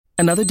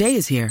Another day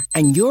is here,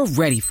 and you're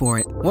ready for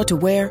it. What to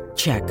wear?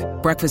 Check.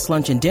 Breakfast,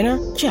 lunch, and dinner?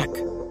 Check.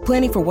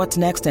 Planning for what's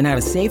next and how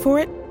to save for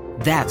it?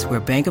 That's where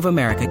Bank of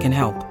America can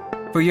help.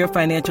 For your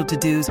financial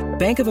to-dos,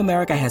 Bank of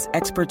America has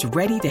experts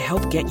ready to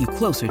help get you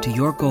closer to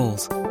your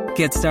goals.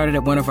 Get started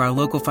at one of our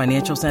local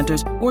financial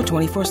centers or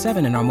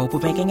 24/7 in our mobile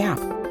banking app.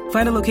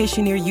 Find a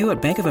location near you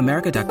at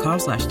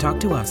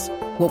bankofamerica.com/talktous.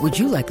 What would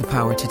you like the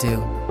power to do?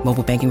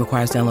 Mobile banking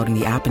requires downloading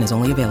the app and is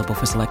only available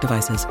for select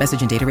devices. Message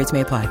and data rates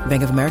may apply.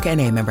 Bank of America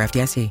N.A., member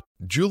FDIC.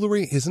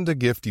 Jewelry isn't a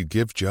gift you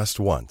give just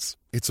once.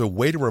 It's a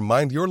way to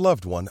remind your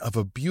loved one of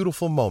a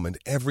beautiful moment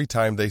every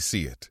time they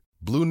see it.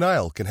 Blue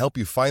Nile can help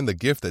you find the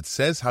gift that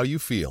says how you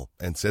feel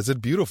and says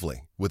it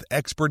beautifully, with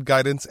expert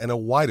guidance and a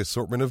wide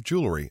assortment of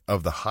jewelry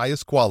of the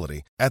highest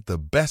quality at the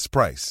best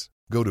price.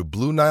 Go to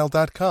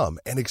BlueNile.com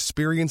and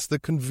experience the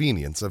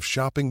convenience of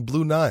shopping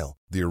Blue Nile,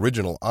 the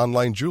original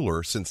online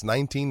jeweler since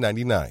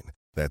 1999.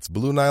 That's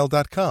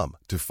BlueNile.com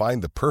to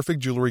find the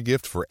perfect jewelry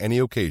gift for any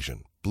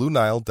occasion.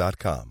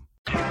 BlueNile.com.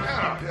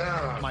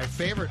 My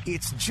favorite.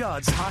 It's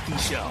Judd's Hockey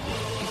Show.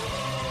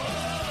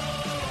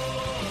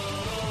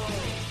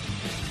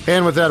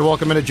 And with that,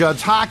 welcome into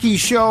Judd's Hockey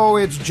Show.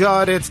 It's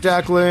Judd, it's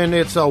Declan.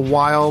 It's a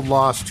Wild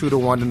loss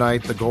 2-1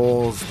 tonight. The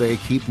goals, they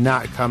keep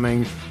not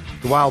coming.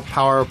 The Wild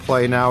power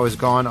play now is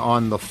gone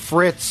on the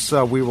fritz.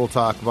 We will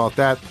talk about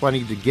that.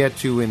 Plenty to get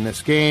to in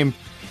this game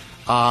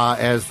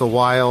as the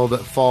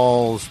Wild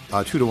falls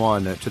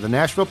 2-1 to the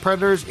Nashville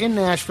Predators. In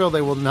Nashville,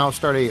 they will now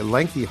start a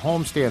lengthy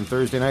homestand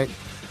Thursday night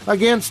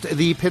against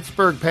the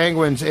Pittsburgh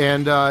Penguins.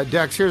 And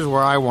Dex, here's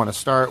where I want to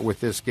start with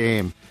this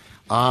game.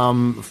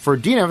 For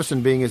Dean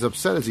Evason being as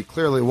upset as he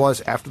clearly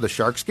was after the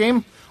Sharks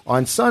game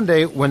on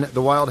Sunday when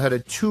the Wild had a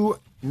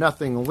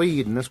 2-0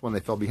 lead, and this one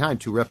they fell behind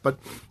 2-rip, but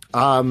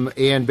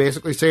and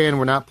basically saying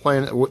we're not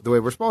playing the way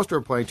we're supposed to,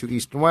 we're playing 2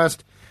 East and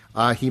West.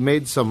 He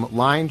made some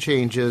line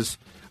changes.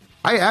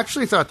 I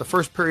actually thought the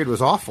first period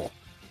was awful.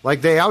 Like,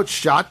 they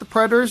outshot the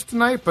Predators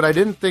tonight, but I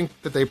didn't think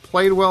that they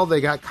played well.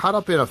 They got caught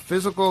up in a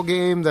physical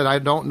game that I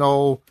don't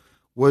know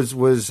was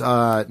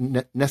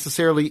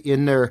necessarily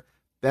in their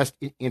best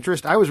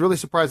interest. I was really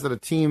surprised that a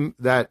team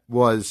that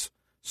was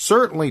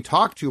certainly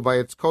talked to by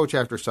its coach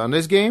after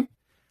Sunday's game,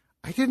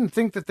 I didn't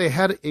think that they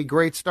had a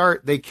great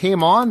start. They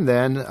came on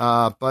then,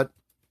 but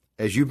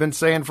as you've been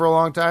saying for a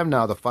long time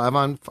now, the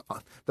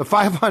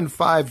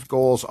 5-on-5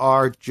 goals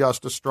are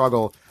just a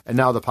struggle, and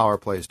now the power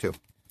plays too.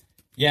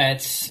 Yeah,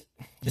 this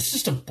is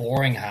just a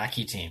boring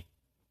hockey team.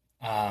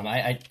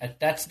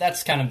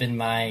 That's kind of been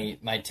my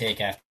take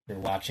after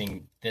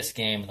watching this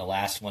game and the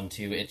last one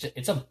too.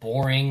 It's a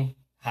boring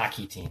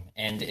hockey team,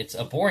 and it's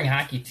a boring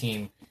hockey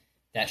team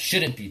that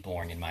shouldn't be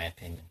boring, in my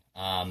opinion.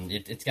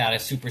 It's got a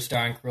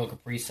superstar in Kirill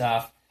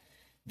Kaprizov.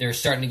 They're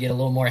starting to get a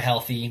little more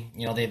healthy.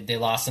 You know, they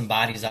lost some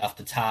bodies off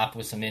the top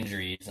with some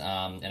injuries,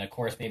 and of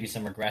course, maybe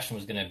some regression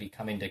was going to be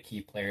coming to key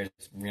players,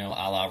 you know,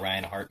 a la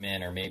Ryan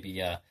Hartman or maybe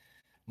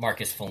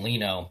Marcus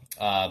Foligno.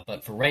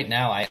 But for right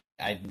now, I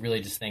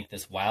really just think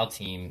this Wild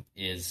team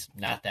is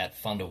not that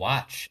fun to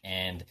watch,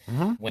 and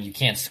when you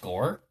can't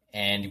score,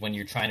 and when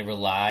you're trying to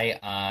rely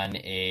on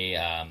a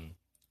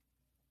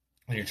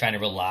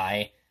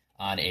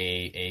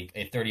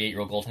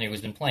 38-year-old goaltender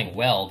who's been playing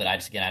well, but I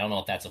don't know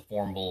if that's a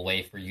formidable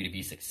way for you to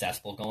be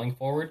successful going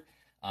forward.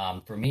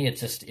 For me,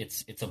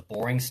 it's a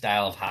boring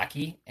style of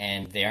hockey,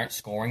 and they aren't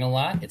scoring a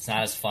lot. It's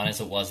not as fun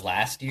as it was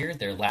last year.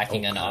 They're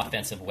lacking an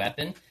offensive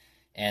weapon,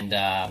 and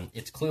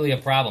it's clearly a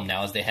problem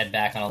now as they head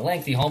back on a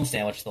lengthy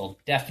homestand, which they'll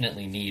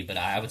definitely need. But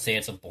I would say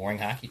it's a boring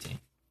hockey team.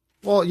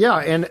 Well, yeah,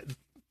 and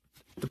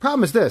the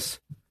problem is this.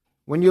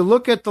 When you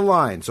look at the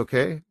lines,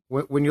 okay,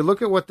 when you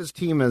look at what this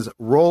team is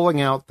rolling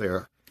out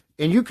there,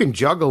 and you can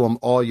juggle them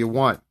all you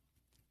want,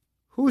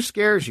 who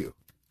scares you?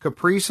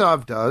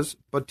 Kaprizov does,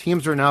 but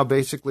teams are now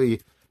basically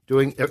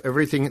doing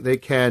everything they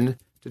can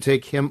to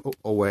take him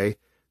away.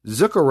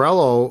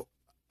 Zuccarello,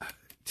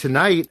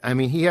 tonight, I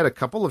mean, he had a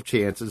couple of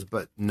chances,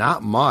 but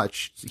not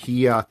much.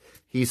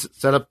 He's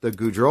set up the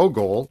Gaudreau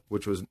goal,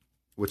 which is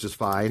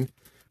fine.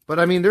 But,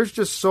 I mean, there's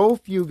just so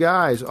few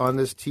guys on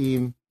this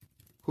team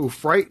who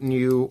frighten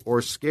you or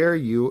scare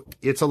you.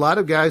 It's a lot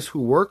of guys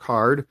who work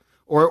hard,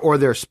 or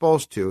they're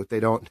supposed to.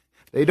 They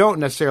don't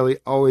necessarily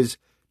always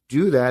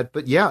do that.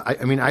 But yeah,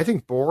 I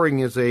think boring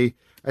is a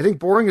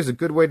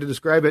good way to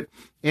describe it.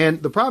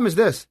 And the problem is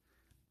this: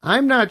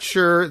 I'm not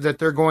sure that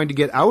they're going to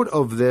get out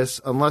of this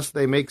unless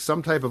they make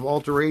some type of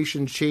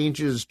alteration,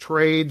 changes,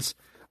 trades,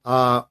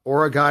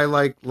 or a guy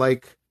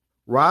like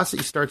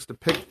Rossi starts to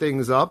pick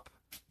things up.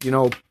 You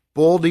know,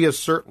 Boldy has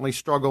certainly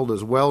struggled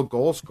as well,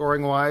 goal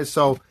scoring wise.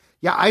 So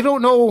yeah, I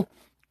don't know.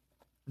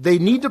 They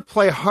need to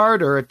play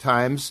harder at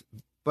times,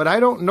 but I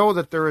don't know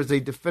that there is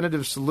a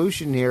definitive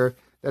solution here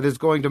that is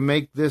going to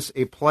make this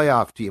a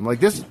playoff team.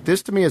 Like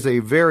this to me is a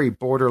very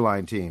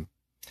borderline team.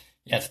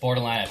 Yeah, it's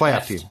borderline at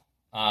playoff best. Team.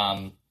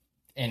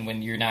 And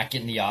when you're not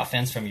getting the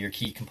offense from your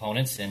key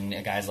components,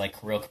 and guys like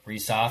Kirill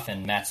Kaprizov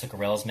and Matt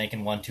Zuccarello's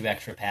making 1-2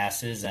 extra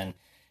passes, and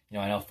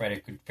I know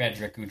Frederick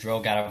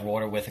Gaudreau got a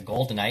rotor with a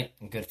goal tonight,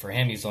 and good for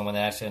him. He's the one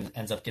that actually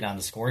ends up getting on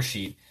the score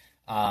sheet.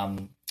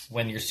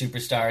 when your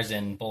superstars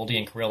and Boldy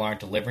and Kirill aren't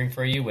delivering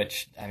for you,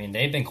 which, I mean,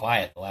 they've been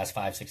quiet the last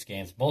 5-6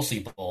 games,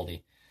 mostly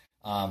Boldy.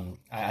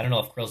 I don't know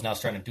if Kirill's now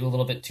starting to do a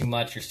little bit too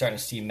much. You're starting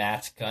to see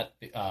Matt's get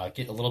a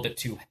little bit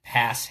too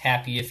pass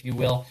happy, if you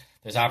will.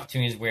 There's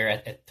opportunities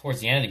where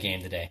towards the end of the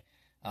game today,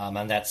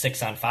 on that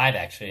 6-on-5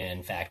 actually,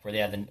 in fact,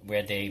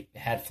 where they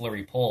had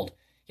Fleury pulled,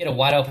 he had a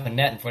wide open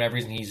net, and for whatever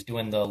reason he's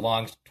doing the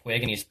long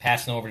twig and he's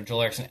passing over to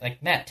Joel Eriksson.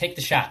 Like, Matt, take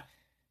the shot.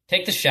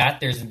 Take the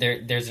shot. There's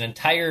an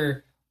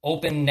entire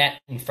open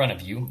net in front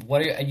of you.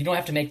 You don't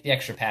have to make the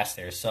extra pass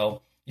there.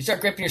 So you start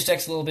gripping your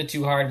sticks a little bit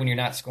too hard when you're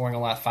not scoring a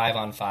lot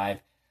 5-on-5.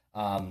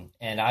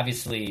 And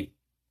obviously,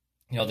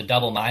 the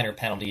double minor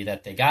penalty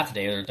that they got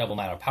today, or the double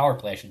minor power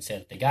play, I should say,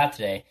 that they got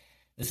today,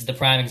 this is the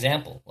prime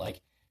example. Like,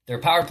 their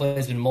power play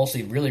has been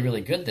mostly really, really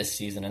good this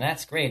season, and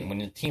that's great. And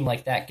when a team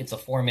like that gets a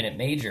 4-minute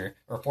major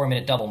or a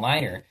 4-minute double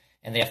minor,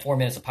 and they have 4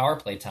 minutes of power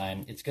play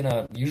time, it's going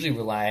to usually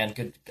rely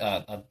on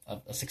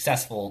a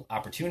successful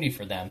opportunity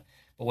for them.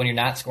 But when you're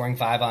not scoring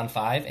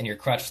 5-on-5 and you're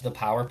crutched to the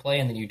power play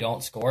and then you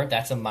don't score,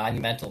 that's a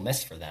monumental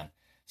miss for them.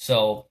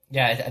 So,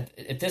 yeah,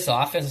 if this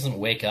offense doesn't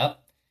wake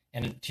up,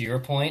 and to your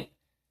point,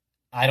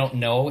 I don't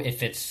know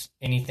if it's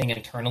anything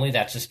internally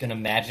that's just going to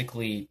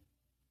magically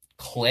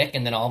click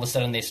and then all of a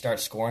sudden they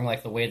start scoring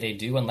like the way they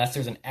do, unless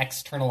there's an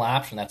external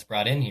option that's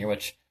brought in here,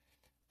 which,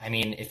 I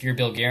mean, if you're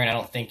Bill Guerin, I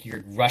don't think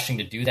you're rushing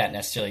to do that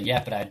necessarily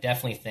yet, but I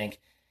definitely think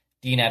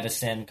Dean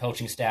Evason,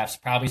 coaching staff's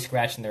probably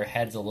scratching their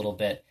heads a little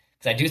bit,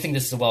 because I do think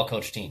this is a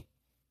well-coached team.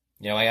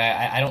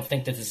 I don't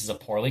think that this is a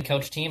poorly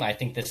coached team. I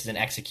think this is an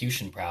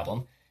execution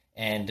problem,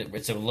 and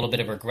it's a little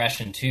bit of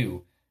regression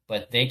too,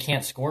 but they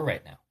can't score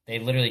right now. They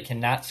literally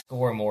cannot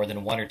score more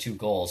than 1 or 2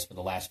 goals for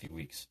the last few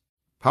weeks.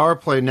 Power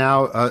play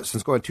now,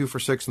 since going 2 for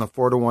 6 in the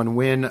 4-1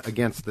 win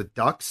against the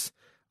Ducks,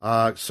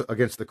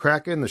 against the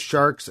Kraken, the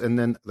Sharks, and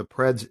then the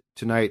Preds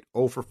tonight,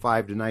 0 for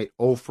 5 tonight,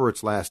 0 for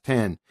its last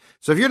 10.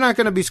 So if you're not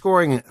going to be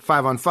scoring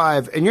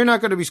 5-on-5 and you're not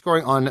going to be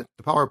scoring on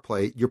the power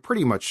play, you're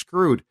pretty much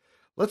screwed.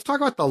 Let's talk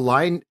about the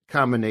line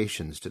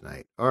combinations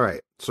tonight. All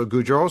right, so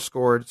Gaudreau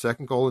scored,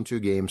 second goal in 2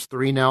 games,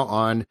 3 now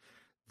on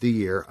the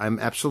year. I'm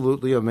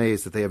absolutely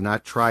amazed that they have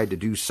not tried to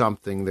do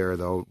something there,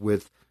 though,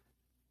 with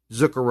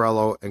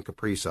Zuccarello and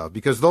Kaprizov,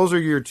 because those are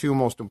your 2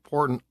 most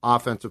important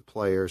offensive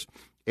players.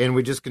 And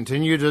we just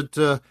continue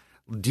to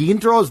Dean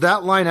throws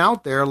that line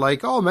out there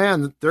like, oh,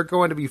 man, they're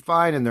going to be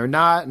fine, and they're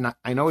not. And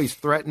I know he's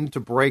threatened to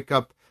break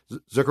up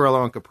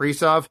Zuccarello and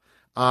Kaprizov.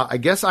 I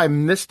guess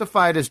I'm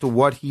mystified as to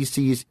what he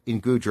sees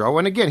in Gaudreau.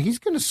 And again, he's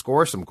going to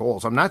score some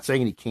goals. I'm not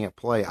saying he can't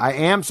play. I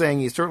am saying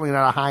he's certainly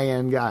not a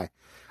high-end guy.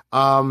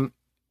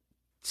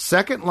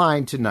 Second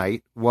line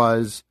tonight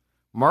was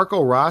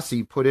Marco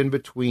Rossi put in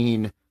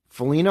between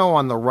Foligno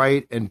on the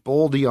right and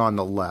Boldy on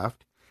the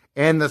left.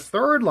 And the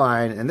third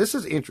line, and this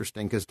is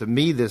interesting because to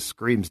me this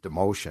screams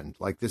demotion.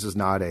 Like, this is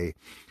not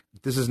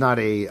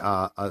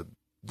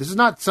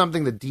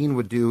something that Dean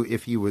would do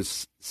if he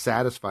was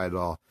satisfied at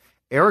all.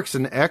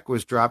 Eriksson Ek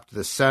was dropped to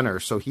the center,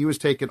 so he was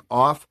taken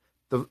off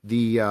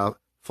the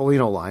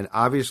Foligno line.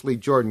 Obviously,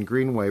 Jordan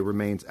Greenway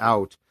remains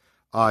out.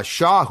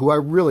 Shaw, who I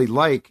really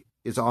like,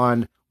 is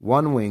on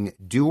one wing,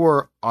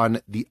 Dewar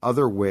on the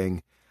other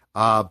wing.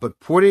 But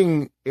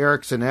putting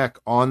Eriksson Ek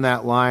on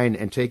that line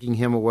and taking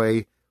him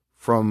away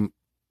from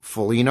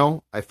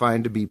Foligno, I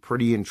find to be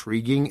pretty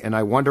intriguing, and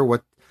I wonder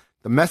what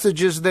the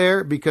message is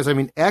there, because, I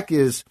mean, Ek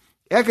is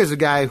a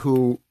guy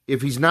who,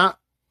 if he's not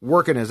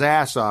working his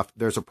ass off,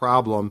 there's a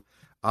problem,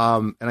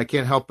 and I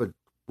can't help but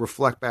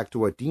reflect back to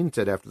what Dean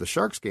said after the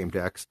Sharks game,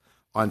 Dex,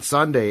 on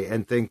Sunday,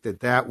 and think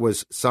that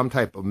was some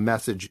type of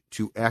message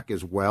to Ek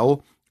as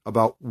well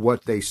about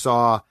what they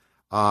saw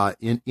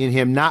in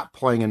him not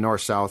playing a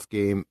North-South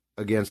game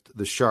against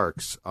the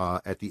Sharks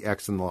at the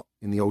X in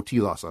the OT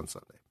loss on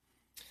Sunday.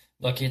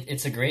 Look,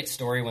 it's a great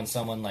story when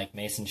someone like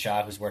Mason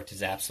Shaw, who's worked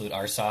his absolute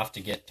arse off to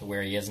get to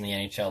where he is in the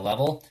NHL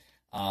level.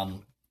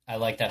 I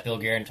like that Bill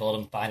Guerin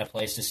told him, find a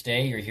place to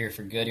stay. You're here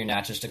for good. You're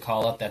not just a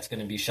call-up that's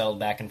going to be shuttled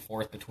back and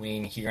forth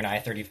between here and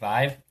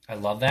I-35. I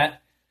love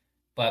that.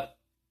 But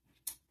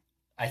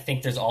I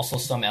think there's also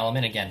some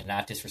element, again, to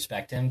not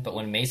disrespect him, but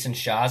when Mason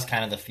Shaw's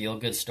kind of the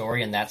feel-good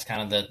story, and that's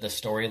kind of the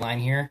storyline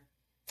here,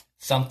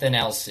 something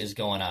else is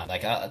going on.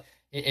 Like,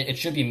 it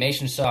should be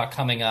Mason Shaw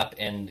coming up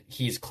and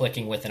he's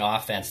clicking with an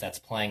offense that's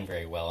playing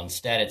very well.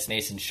 Instead, it's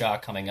Mason Shaw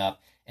coming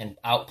up and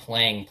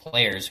outplaying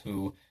players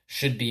who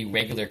should be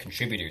regular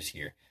contributors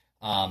here.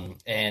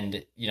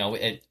 And,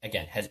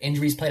 again, has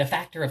injuries played a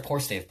factor? Of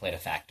course they've played a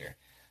factor.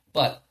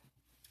 But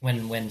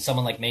when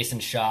someone like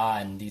Mason Shaw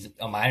and these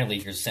minor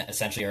leaguers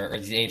essentially or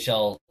these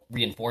AHL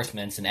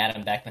reinforcements and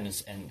Adam Beckman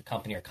and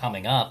company are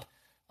coming up,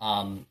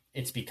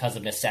 it's because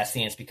of necessity,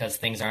 and it's because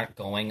things aren't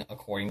going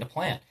according to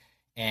plan.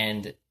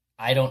 And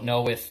I don't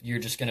know if you're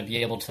just going to be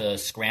able to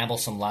scramble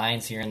some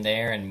lines here and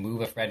there and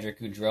move a Frederick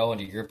Gaudreau, and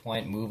to your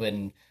point, move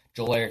in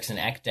Joel Eriksson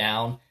Ek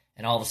down,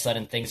 and all of a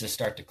sudden things just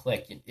start to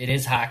click. It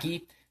is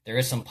hockey. There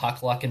is some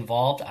puck luck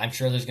involved. I'm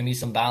sure there's going to be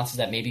some bounces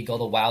that maybe go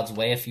the Wild's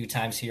way a few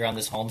times here on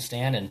this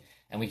homestand,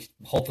 and we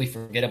hopefully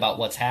forget about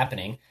what's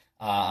happening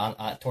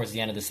towards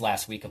the end of this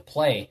last week of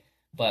play.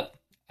 But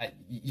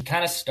you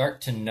kind of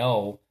start to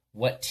know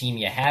what team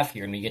you have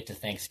here when we get to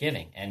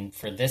Thanksgiving. And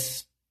for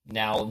this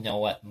now,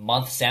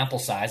 month sample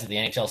size of the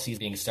NHL season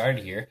being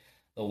started here,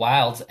 the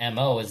Wild's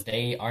MO is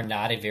they are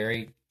not a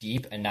very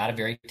deep and not a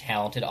very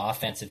talented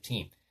offensive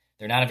team.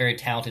 They're not a very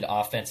talented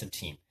offensive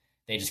team.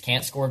 They just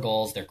can't score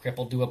goals. They're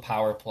crippled to a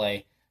power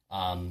play.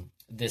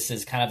 This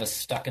is kind of a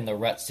stuck in the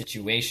rut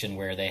situation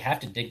where they have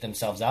to dig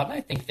themselves out, and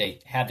I think they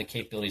have the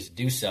capabilities to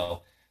do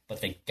so,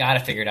 but they got to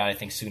figure it out, I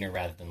think, sooner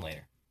rather than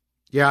later.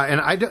 Yeah,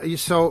 and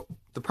so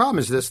the problem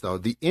is this, though.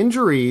 The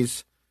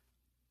injuries,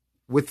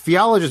 with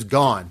Fiala just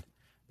gone,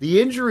 the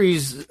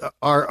injuries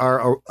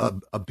are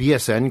a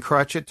BSN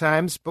crutch at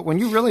times, but when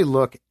you really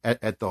look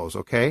at those,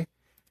 okay,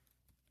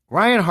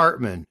 Ryan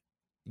Hartman,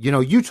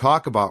 you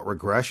talk about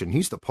regression.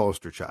 He's the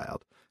poster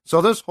child. So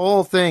this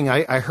whole thing,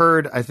 I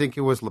heard, I think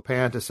it was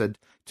LaPanta said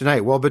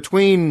tonight, well,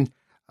 between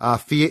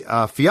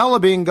Fiala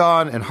being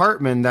gone and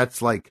Hartman,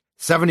 that's like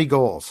 70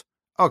 goals.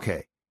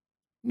 Okay,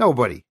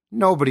 nobody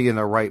in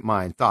their right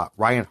mind thought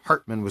Ryan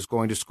Hartman was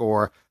going to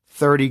score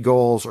 30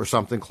 goals or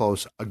something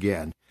close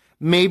again.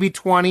 Maybe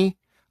 20,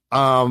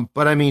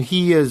 but I mean,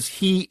 he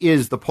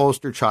is the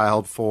poster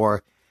child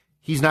for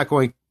he's not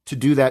going to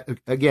do that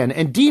again.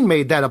 And Dean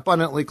made that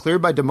abundantly clear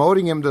by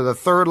demoting him to the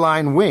third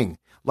line wing.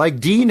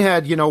 Like Dean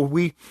had,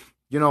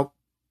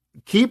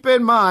 keep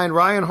in mind,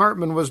 Ryan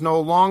Hartman was no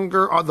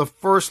longer on the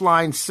first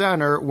line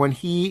center when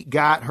he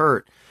got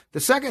hurt. The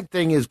second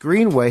thing is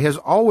Greenway has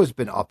always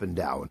been up and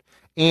down.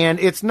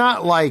 And it's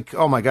not like,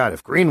 oh my God,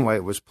 if Greenway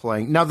was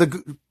playing. Now,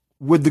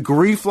 would the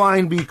grief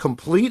line be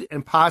complete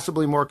and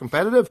possibly more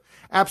competitive?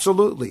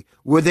 Absolutely.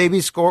 Would they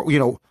be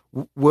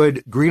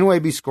would Greenway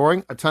be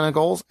scoring a ton of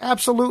goals?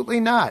 Absolutely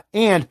not.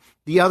 And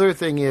the other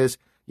thing is,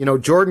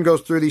 Jordan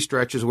goes through these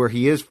stretches where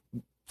he is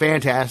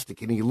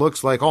fantastic and he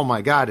looks like, oh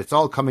my God, it's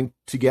all coming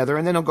together.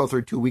 And then he'll go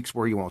through 2 weeks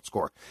where he won't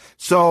score.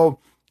 So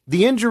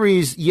the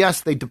injuries,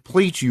 yes, they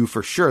deplete you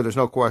for sure. There's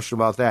no question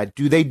about that.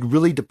 Do they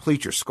really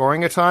deplete your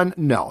scoring a ton?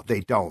 No,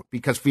 they don't,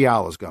 because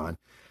Fiala's gone.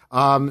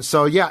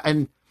 So yeah.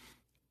 And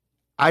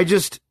I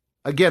just,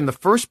 again, the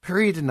first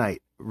period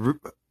tonight,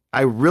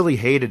 I really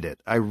hated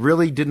it. I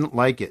really didn't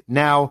like it.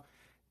 Now,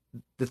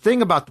 the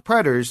thing about the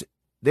Predators,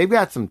 they've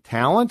got some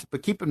talent,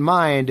 but keep in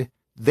mind,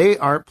 they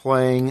aren't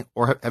playing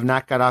or have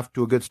not got off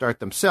to a good start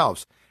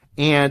themselves.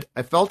 And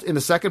I felt in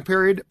the second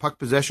period, puck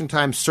possession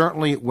time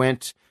certainly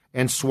went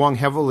and swung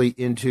heavily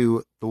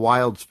into the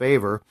Wild's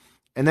favor.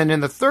 And then in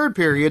the third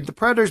period, the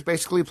Predators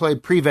basically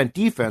played prevent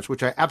defense,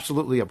 which I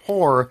absolutely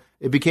abhor.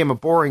 It became a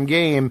boring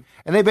game,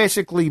 and they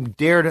basically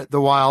dared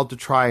the Wild to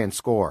try and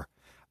score.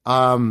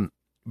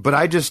 But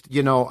I just,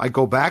 I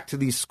go back to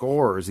these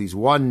scores, these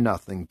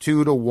 1-0,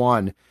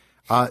 2-1.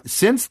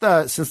 Since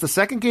the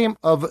second game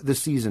of the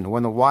season,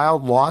 when the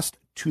Wild lost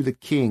to the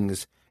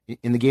Kings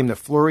in the game that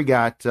Fleury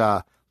got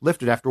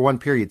lifted after one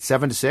period,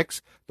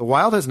 7-6, the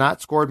Wild has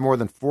not scored more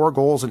than 4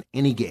 goals in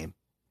any game.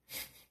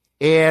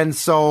 And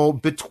so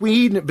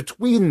between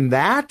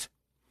that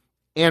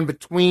and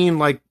between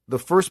like the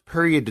first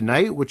period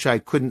tonight, which I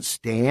couldn't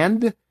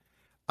stand,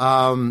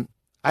 I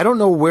don't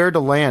know where to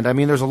land. I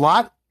mean, there's a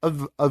lot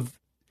of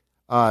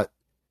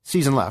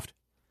season left.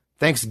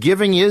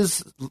 Thanksgiving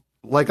is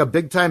like a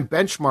big-time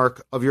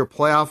benchmark of your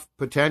playoff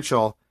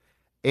potential.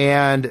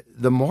 And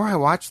the more I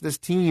watch this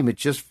team, it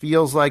just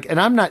feels like, and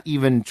I'm not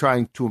even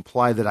trying to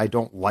imply that I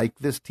don't like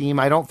this team.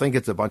 I don't think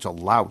it's a bunch of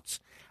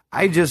louts.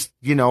 I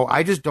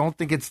don't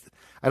think it's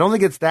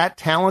that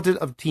talented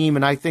of team.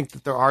 And I think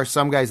that there are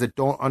some guys that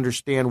don't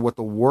understand what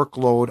the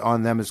workload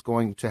on them is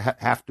going to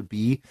have to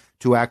be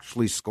to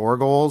actually score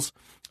goals.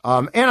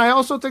 And I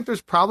also think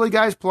there's probably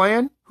guys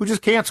playing who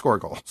just can't score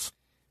goals.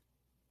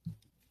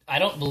 I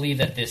don't believe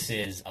that this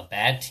is a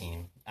bad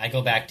team. I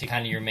go back to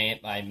kind of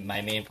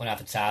my main point off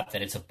the top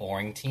that it's a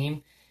boring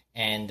team.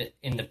 And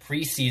in the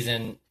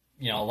preseason,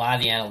 a lot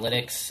of the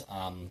analytics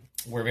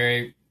were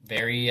very,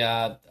 very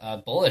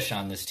bullish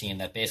on this team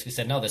that basically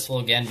said, no, this will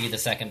again be the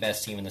second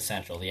best team in the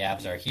Central. The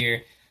Avs are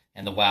here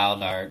and the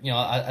Wild are,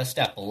 a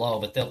step below,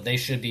 but they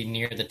should be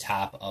near the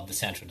top of the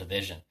Central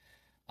Division.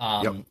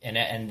 Yep.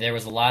 And there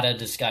was a lot of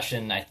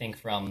discussion, I think,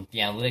 from the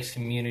analytics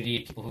community,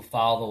 people who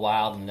follow the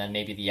Wild, and then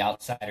maybe the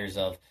outsiders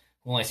who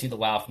only see the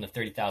Wild from the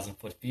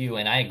 30,000-foot view.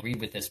 And I agreed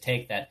with this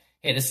take that,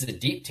 hey, this is a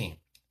deep team.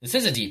 This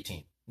is a deep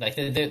team. Like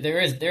there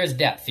is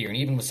depth here, and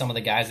even with some of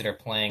the guys that are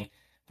playing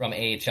from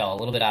AHL, a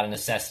little bit out of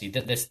necessity,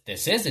 this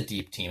is a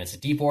deep team. It's a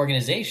deep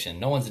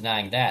organization. No one's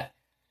denying that,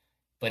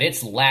 but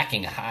it's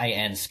lacking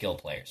high-end skill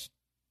players.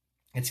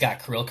 It's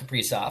got Kirill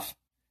Kaprizov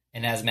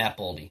and has Matt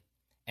Boldy.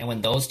 And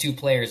when those two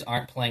players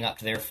aren't playing up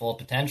to their full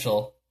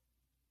potential,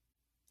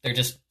 they're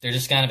just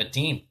kind of a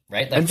team,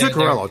 right? Like and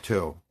Zuccarello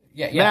too.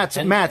 Yeah.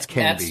 Matt's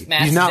can be.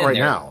 He's not right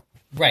now.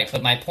 Right,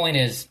 but my point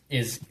is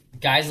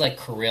guys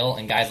like Kirill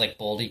and guys like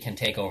Boldy can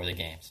take over the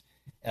games.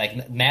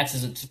 Like Matz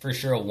is for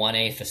sure a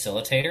 1A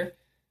facilitator,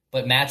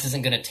 but Matz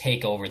isn't going to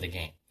take over the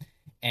game.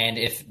 And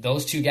if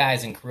those two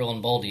guys in Kirill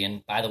and Boldy,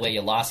 and by the way,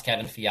 you lost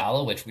Kevin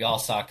Fiala, which we all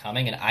saw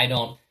coming, and I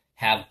don't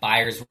have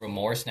buyer's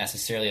remorse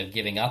necessarily of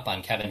giving up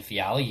on Kevin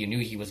Fiala. You knew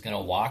he was going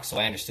to walk, so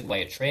I understood why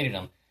you traded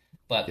him.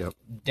 But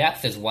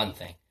depth is one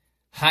thing.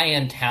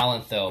 High-end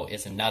talent, though,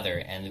 is another.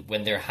 And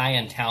when their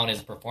high-end talent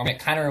is performing, it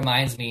kind of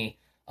reminds me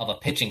of a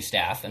pitching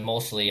staff, and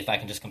mostly if I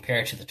can just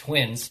compare it to the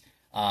Twins,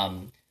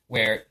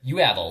 where you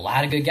have a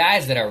lot of good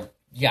guys that are,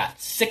 you got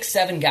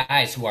 6-7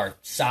 guys who are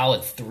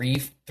solid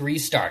three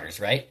starters,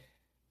 right?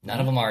 None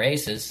of them are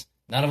aces.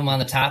 None of them on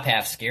the top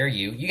half scare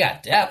you. You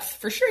got depth.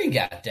 For sure you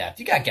got depth.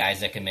 You got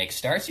guys that can make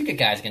starts. You got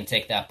guys that can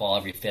take that ball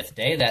every fifth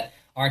day that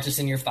aren't just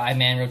in your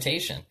 5-man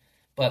rotation.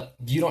 But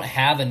you don't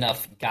have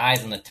enough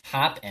guys on the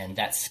top end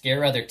that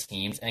scare other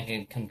teams and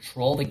can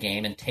control the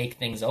game and take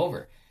things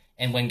over.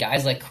 And when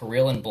guys like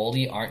Kirill and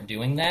Boldy aren't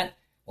doing that,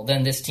 well,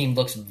 then this team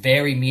looks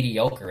very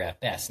mediocre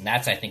at best. And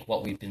that's, I think,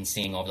 what we've been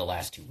seeing over the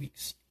last 2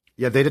 weeks.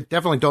 Yeah, they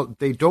definitely don't.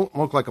 They don't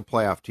look like a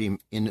playoff team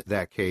in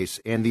that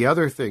case. And the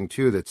other thing,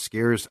 too, that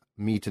scares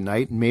me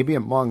tonight, maybe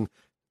among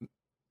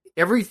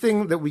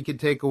everything that we could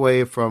take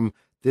away from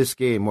this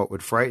game, what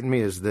would frighten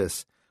me is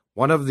this.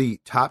 One of the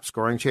top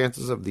scoring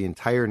chances of the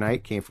entire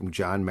night came from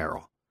John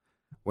Merrill.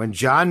 When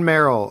John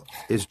Merrill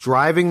is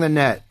driving the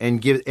net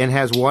and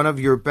has one of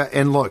your best,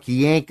 and look,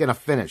 he ain't going to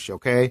finish,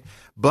 okay?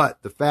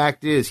 But the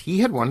fact is, he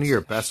had one of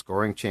your best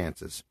scoring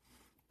chances.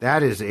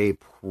 That is a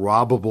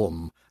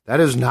problem. That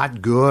is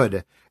not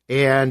good.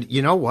 And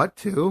you know what,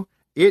 too?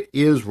 It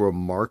is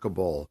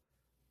remarkable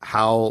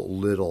how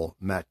little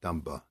Matt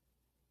Dumba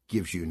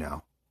gives you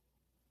now.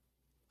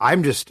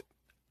 I'm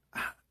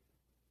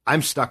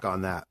stuck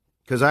on that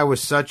because I was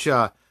such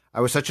an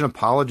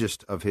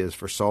apologist of his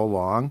for so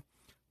long.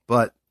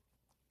 But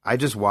I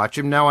just watch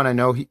him now, and I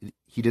know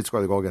he did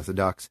score the goal against the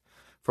Ducks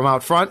from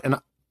out front. And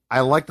I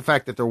like the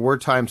fact that there were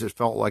times it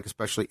felt like,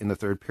 especially in the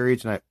third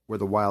period tonight, where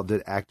the Wild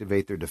did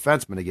activate their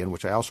defenseman again,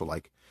 which I also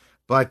like.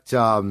 But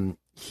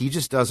he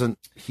just doesn't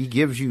 –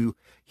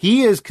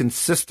 he is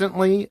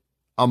consistently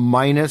a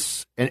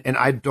minus, and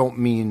I don't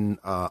mean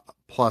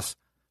plus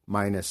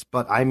minus,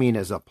 but I mean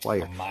as a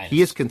player.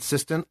 He is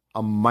consistent,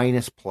 a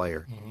minus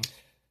player. Mm-hmm.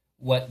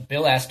 What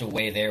Bill asked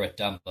away there with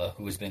Dumba,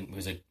 who's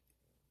a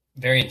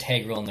very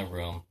integral in the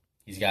room.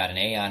 He's got an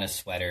A on his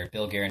sweater.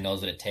 Bill Guerin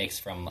knows what it takes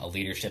from a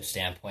leadership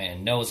standpoint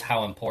and knows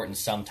how important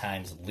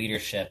sometimes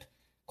leadership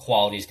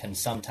qualities can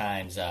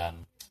sometimes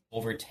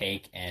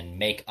overtake and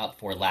make up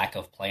for lack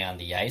of play on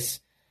the ice.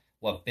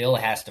 What Bill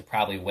has to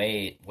probably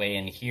weigh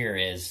in here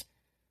is,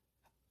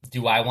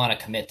 do I want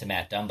to commit to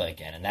Matt Dumba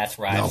again? And that's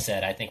where I've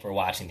said I think we're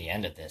watching the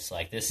end of this.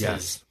 Like this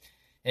is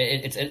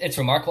it's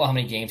remarkable how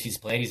many games he's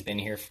played. He's been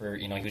here for,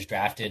 he was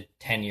drafted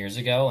 10 years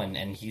ago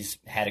and he's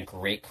had a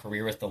great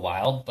career with the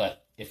Wild.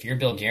 But if you're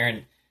Bill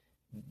Guerin,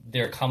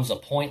 there comes a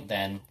point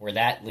then where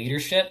that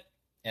leadership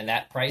and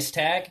that price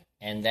tag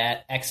and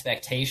that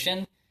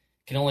expectation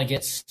can only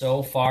get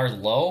so far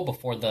low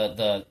before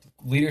the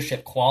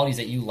leadership qualities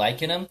that you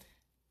like in him,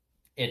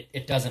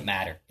 it doesn't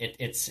matter.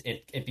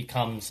 It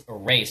becomes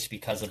erased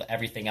because of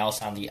everything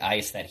else on the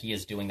ice that he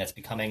is doing that's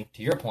becoming,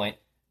 to your point,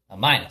 a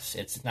minus.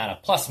 It's not a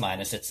plus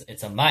minus.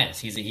 It's a minus.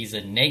 He's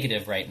a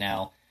negative right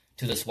now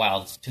to this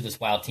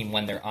Wild team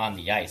when they're on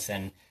the ice,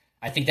 and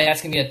I think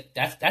that's gonna be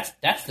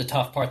that's the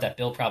tough part that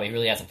Bill probably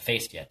really hasn't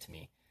faced yet. To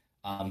me,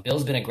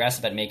 Bill's been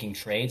aggressive at making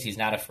trades. He's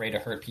not afraid to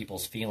hurt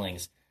people's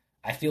feelings.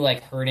 I feel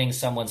like hurting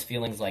someone's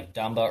feelings like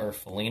Dumba or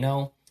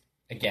Foligno,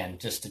 again,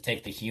 just to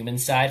take the human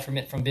side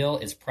from Bill,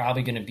 is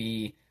probably going to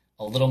be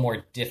a little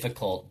more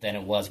difficult than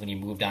it was when he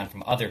moved on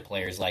from other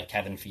players like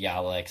Kevin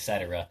Fiala,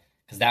 etc.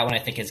 Because that one I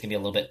think is going to be a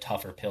little bit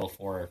tougher pill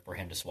for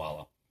him to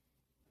swallow.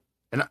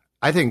 And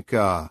I think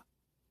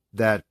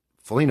that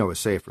Foligno is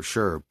safe for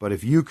sure. But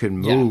if you can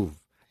move,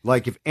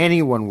 like if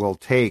anyone will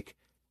take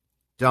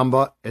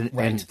Dumba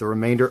and the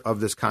remainder of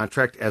this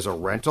contract as a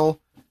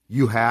rental,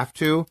 you have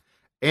to.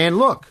 And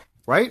look,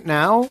 right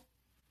now,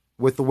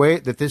 with the way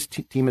that this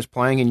team is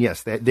playing, and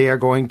yes, they are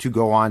going to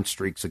go on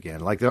streaks again.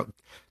 Like they're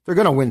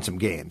going to win some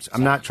games.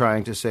 I'm not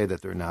trying to say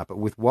that they're not, but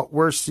with what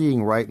we're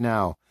seeing right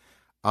now,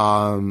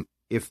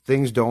 if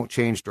things don't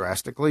change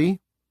drastically,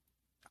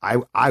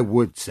 I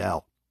would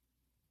sell.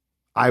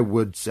 I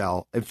would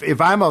sell. If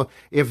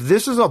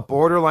this is a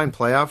borderline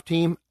playoff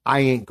team, I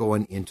ain't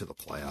going into the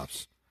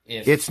playoffs.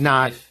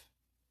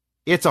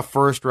 It's a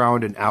first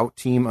round and out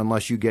team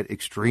unless you get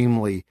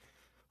extremely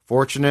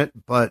fortunate.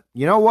 But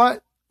you know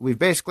what? We've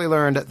basically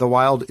learned that the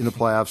Wild in the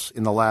playoffs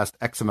in the last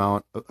X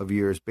amount of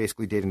years,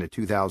 basically dating to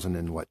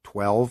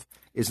 2012,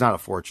 is not a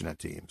fortunate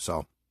team.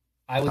 So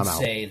I would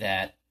say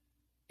that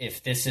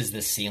if this is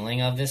the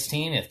ceiling of this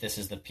team, if this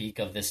is the peak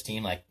of this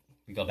team, like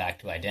we go back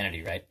to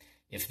identity, right?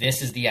 If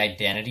this is the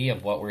identity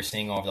of what we're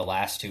seeing over the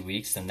last 2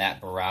 weeks, then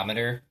that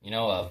barometer,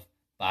 of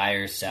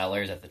buyers,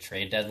 sellers at the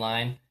trade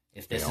deadline,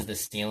 if this is the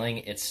ceiling,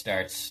 it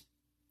starts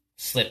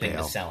slipping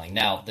to selling.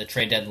 Now, the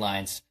trade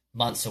deadline's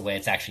months away.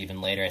 It's actually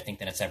even later, I think,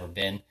 than it's ever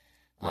been.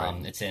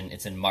 Right.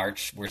 It's in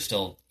March. We're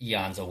still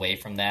eons away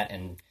from that.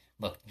 And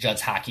look,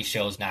 Judd's Hockey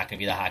Show is not going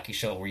to be the hockey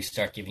show where we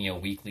start giving you a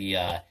weekly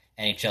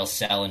NHL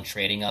sell and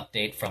trading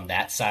update from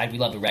that side. We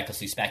love to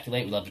recklessly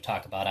speculate. We love to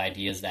talk about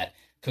ideas that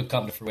could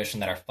come to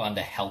fruition that are fun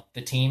to help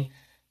the team.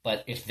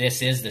 But if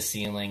this is the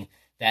ceiling,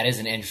 that is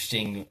an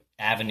interesting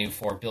avenue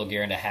for Bill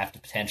Guerin to have to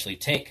potentially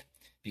take.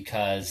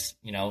 because,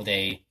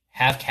 they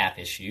have cap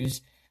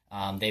issues.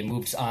 They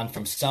moved on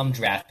from some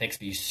draft picks,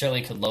 but you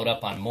certainly could load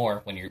up on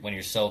more when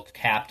you're so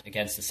capped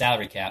against the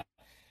salary cap.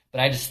 But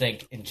I just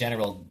think in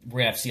general we're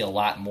gonna have to see a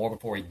lot more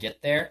before we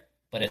get there.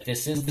 But if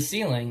this is the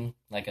ceiling,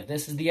 like if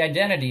this is the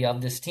identity of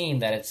this team,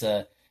 that it's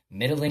a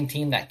middling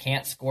team that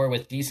can't score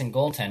with decent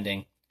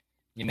goaltending,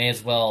 you may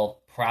as well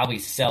probably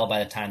sell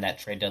by the time that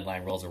trade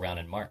deadline rolls around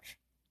in March.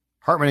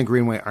 Hartman and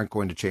Greenway aren't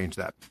going to change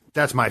that.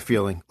 That's my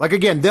feeling. Like,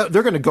 again, they're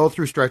going to go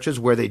through stretches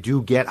where they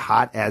do get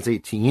hot as a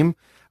team.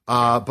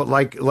 But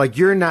like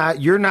you're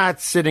not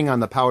sitting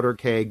on the powder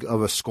keg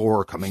of a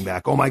scorer coming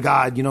back. Oh my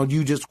God,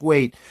 you just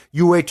wait.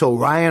 You wait till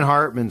Ryan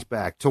Hartman's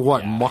back to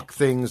muck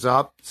things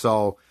up.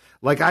 So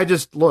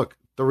the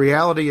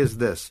reality is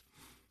this.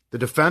 The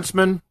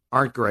defensemen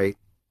aren't great.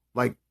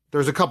 Like,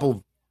 there's a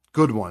couple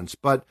good ones,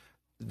 but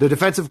the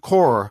defensive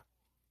core,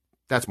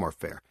 that's more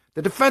fair.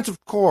 The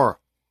defensive core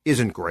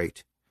isn't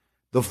great.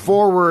 The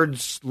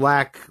forwards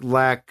lack,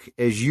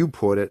 as you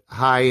put it,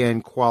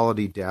 high-end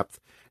quality depth.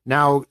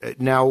 Now,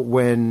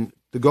 when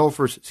the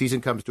Gophers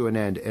season comes to an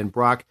end and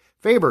Brock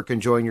Faber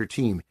can join your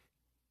team,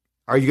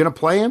 are you going to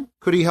play him?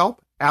 Could he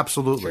help?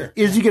 Absolutely. Sure.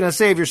 Is he going to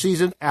save your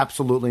season?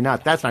 Absolutely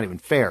not. That's not even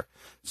fair.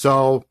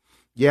 So,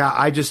 yeah,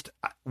 I just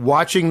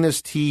watching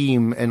this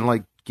team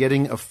and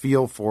getting a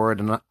feel for it,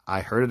 and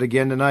I heard it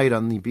again tonight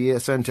on the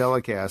BSN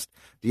telecast,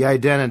 the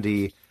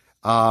identity.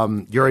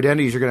 Your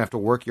identities, you're going to have to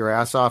work your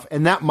ass off,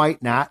 and that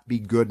might not be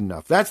good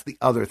enough. That's the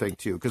other thing,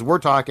 too, because we're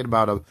talking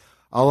about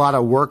a lot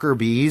of worker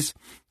bees.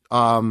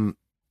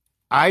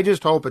 I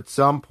just hope at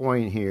some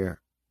point here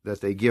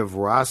that they give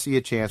Rossi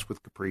a chance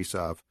with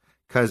Kaprizov,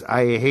 because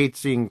I hate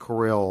seeing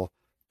Kirill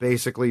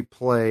basically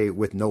play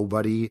with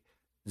nobody.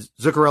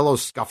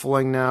 Zuccarello's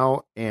scuffling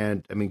now,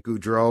 and,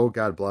 Gaudreau,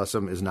 God bless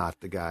him, is not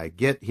the guy.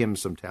 Get him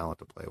some talent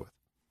to play with.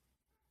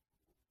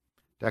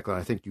 Declan,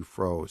 I think you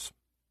froze.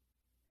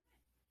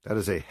 That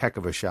is a heck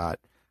of a shot.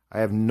 I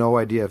have no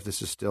idea if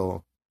this is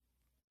still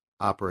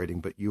operating,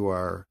 but you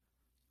are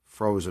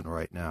frozen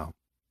right now,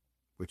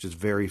 which is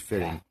very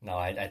fitting. Yeah, no,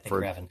 I think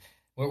we're having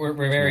we're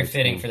very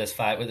fitting for this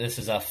 5. This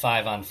is a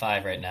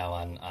 5-on-5 right now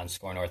on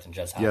Score North and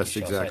Judd's Hockey Show. Yes,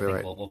 exactly so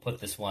right. We'll put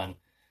this one.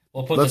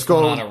 We'll put this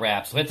one on a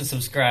wrap. So hit the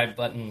subscribe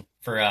button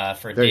for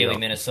Daily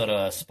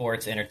Minnesota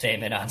Sports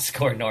Entertainment on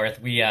Score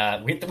North. We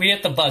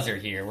hit the buzzer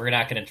here. We're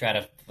not going to try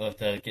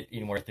to get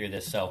any more through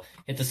this. So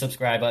hit the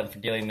subscribe button for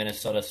Daily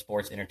Minnesota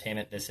Sports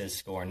Entertainment. This is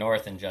Score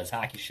North and Judd's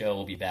Hockey Show.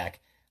 We'll be back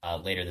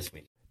later this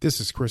week.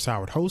 This is Chris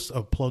Howard, host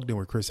of Plugged In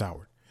with Chris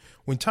Howard.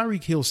 When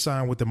Tyreek Hill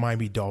signed with the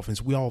Miami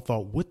Dolphins, we all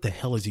thought, what the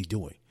hell is he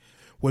doing?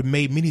 What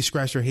made many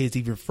scratch their heads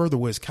even further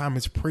was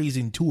comments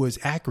praising Tua's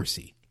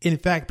accuracy. In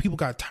fact, people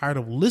got tired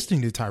of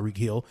listening to Tyreek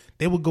Hill.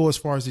 They would go as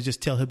far as to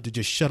just tell him to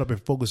just shut up and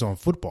focus on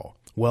football.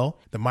 Well,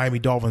 the Miami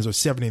Dolphins are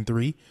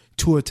 7-3.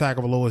 Tua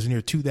Tagovailoa is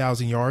near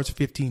 2,000 yards,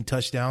 15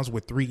 touchdowns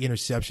with 3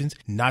 interceptions.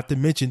 Not to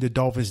mention the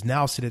Dolphins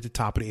now sit at the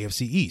top of the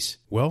AFC East.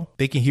 Well,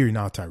 they can hear you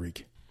now,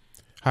 Tyreek.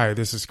 Hi,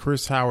 this is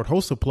Chris Howard,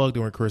 host of Plugged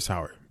In with Chris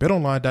Howard.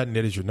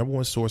 BetOnline.net is your number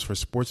one source for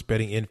sports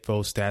betting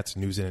info, stats,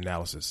 news, and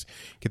analysis.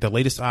 Get the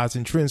latest odds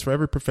and trends for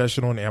every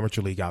professional and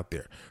amateur league out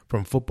there.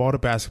 From football to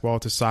basketball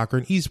to soccer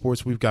and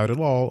esports, we've got it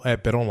all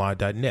at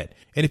BetOnline.net.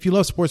 And if you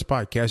love sports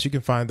podcasts, you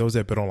can find those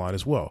at BetOnline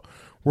as well.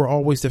 We're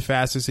always the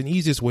fastest and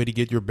easiest way to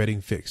get your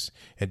betting fix.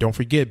 And don't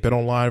forget,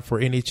 BetOnline for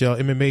NHL,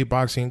 MMA,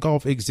 boxing, and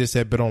golf exists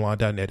at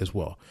BetOnline.net as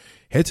well.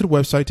 Head to the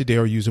website today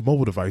or use a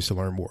mobile device to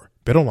learn more.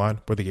 BetOnline,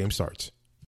 where the game starts.